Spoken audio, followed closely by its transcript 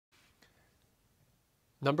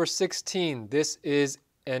Number 16, this is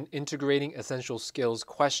an integrating essential skills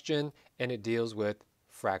question, and it deals with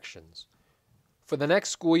fractions. For the next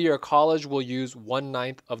school year, a college will use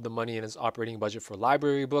 1/9 of the money in its operating budget for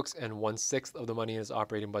library books and 1/6 of the money in its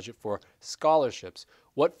operating budget for scholarships.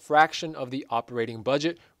 What fraction of the operating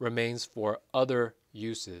budget remains for other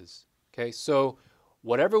uses? Okay, so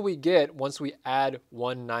whatever we get, once we add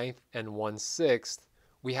 1/9 and 1/6,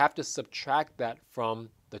 we have to subtract that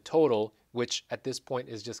from the total, which at this point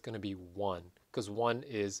is just going to be 1, because 1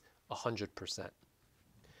 is 100%.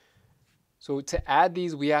 So to add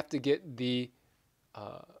these, we have to get the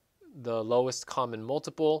lowest common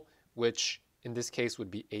multiple, which in this case would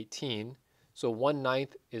be 18. So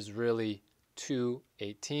 1/9 is really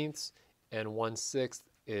 2/18, and 1/6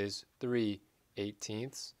 is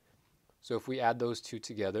 3/18. So if we add those two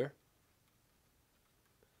together,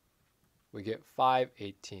 we get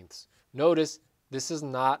 5/18. Notice this is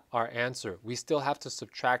not our answer. We still have to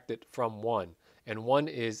subtract it from 1. And 1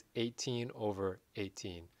 is 18 over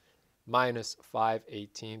 18. Minus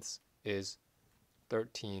 5/18 is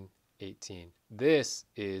 13/18. This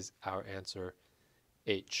is our answer,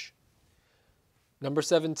 H. Number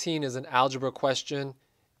 17 is an algebra question.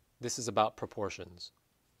 This is about proportions.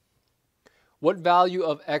 What value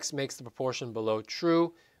of x makes the proportion below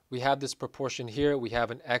true? We have this proportion here. We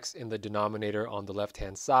have an x in the denominator on the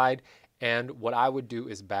left-hand side. And what I would do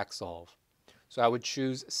is back solve. So I would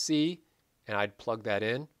choose C, and I'd plug that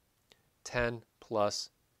in. 10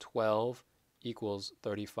 plus 12 equals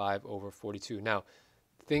 35 over 42. Now,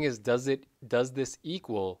 the thing is, does this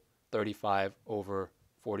equal 35 over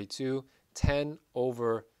 42? 10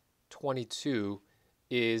 over 22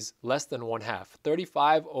 is less than 1/2.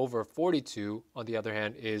 35 over 42, on the other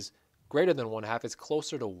hand, is greater than 1/2. It's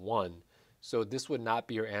closer to 1. So this would not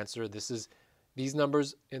be your answer. These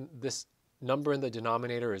numbers, this number in the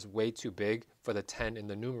denominator is way too big for the 10 in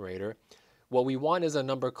the numerator. What we want is a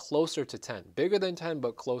number closer to 10, bigger than 10,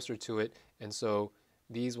 but closer to it. And so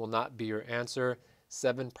these will not be your answer.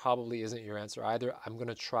 7 probably isn't your answer either. I'm going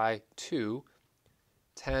to try 2.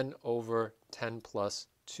 10 over 10 plus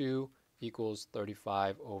 2 equals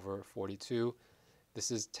 35 over 42.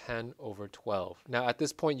 This is 10 over 12. Now at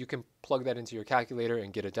this point, you can plug that into your calculator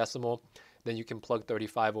and get a decimal. Then you can plug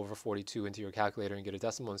 35 over 42 into your calculator and get a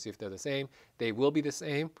decimal and see if they're the same. They will be the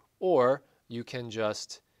same, or you can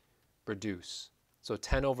just reduce. So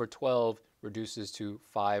 10 over 12 reduces to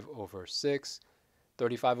 5 over 6.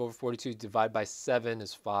 35 over 42 divided by 7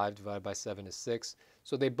 is 5, divided by 7 is 6.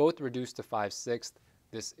 So they both reduce to 5/6.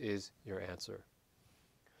 This is your answer.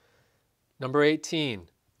 Number 18,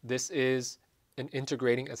 this is an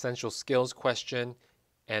integrating essential skills question,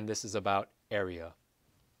 and this is about area.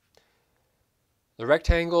 The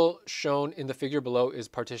rectangle shown in the figure below is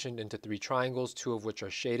partitioned into 3 triangles, 2 of which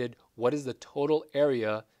are shaded. What is the total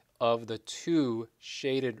area of the 2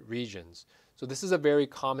 shaded regions? So this is a very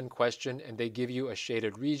common question, and they give you a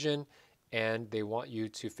shaded region, and they want you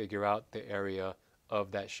to figure out the area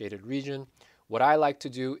of that shaded region. What I like to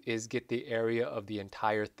do is get the area of the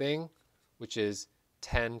entire thing, which is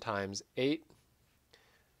 10 times 8.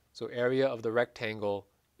 So area of the rectangle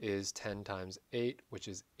is 10 times 8, which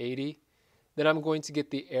is 80. Then I'm going to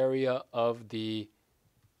get the area of the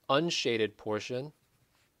unshaded portion,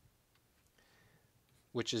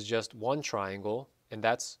 which is just one triangle, and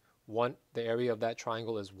the area of that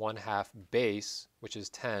triangle is 1/2 base, which is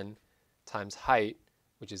 10, times height,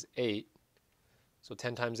 which is 8. So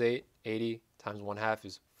 10 times 8, 80, times 1/2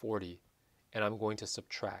 is 40. And I'm going to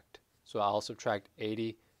subtract. So I'll subtract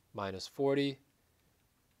 80 minus 40,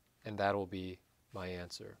 and that will be my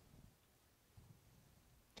answer.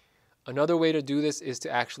 Another way to do this is to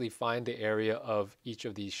actually find the area of each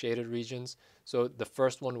of these shaded regions. So the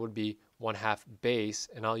first one would be 1/2 base,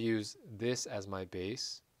 and I'll use this as my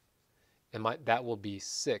base. And that will be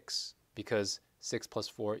 6, because 6 plus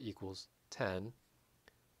 4 equals 10,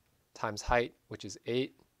 times height, which is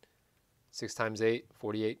 8. 6 times 8,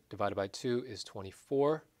 48, divided by 2 is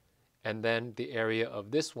 24. And then the area of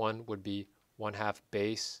this one would be 1/2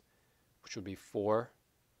 base, which would be 4,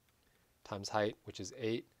 times height, which is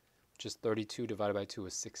 8, which is 32, divided by 2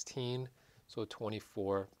 is 16. So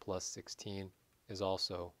 24 plus 16 is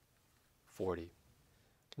also 40.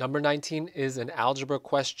 Number 19 is an algebra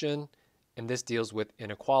question, and this deals with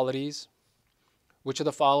inequalities. Which of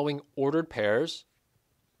the following ordered pairs,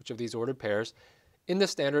 in the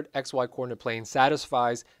standard XY coordinate plane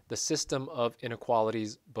satisfies the system of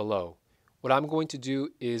inequalities below? What I'm going to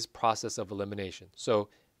do is process of elimination. So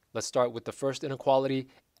let's start with the first inequality.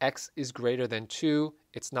 X is greater than 2.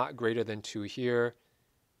 It's not greater than 2 here.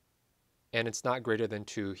 And it's not greater than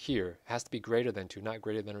 2 here. It has to be greater than 2, not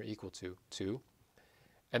greater than or equal to 2.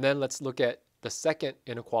 And then let's look at the second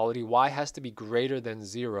inequality. Y has to be greater than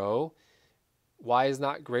 0. Y is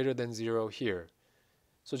not greater than 0 here.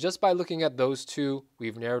 So just by looking at those two,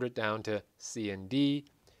 we've narrowed it down to C and D.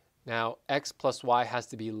 Now, x plus y has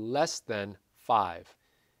to be less than 5.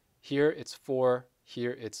 Here it's 4,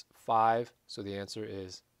 here it's 5, so the answer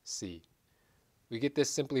is C. We get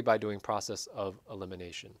this simply by doing process of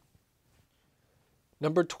elimination.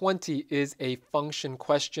 Number 20 is a function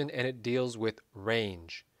question, and it deals with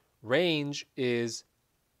range. Range is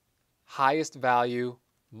highest value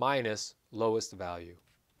minus lowest value.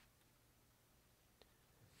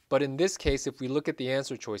 But in this case, if we look at the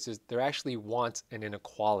answer choices, there actually wants an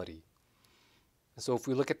inequality. And so if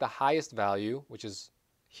we look at the highest value, which is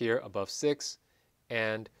here above 6,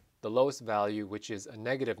 and the lowest value, which is a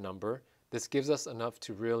negative number, this gives us enough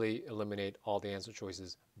to really eliminate all the answer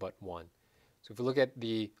choices but 1. So if we look at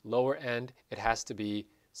the lower end, it has to be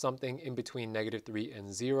something in between -3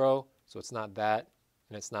 and 0. So it's not that,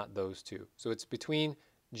 and it's not those two. So it's between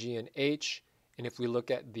G and H. And if we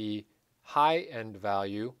look at the high end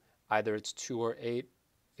value, either it's 2 or 8,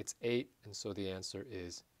 it's 8, and so the answer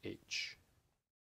is H.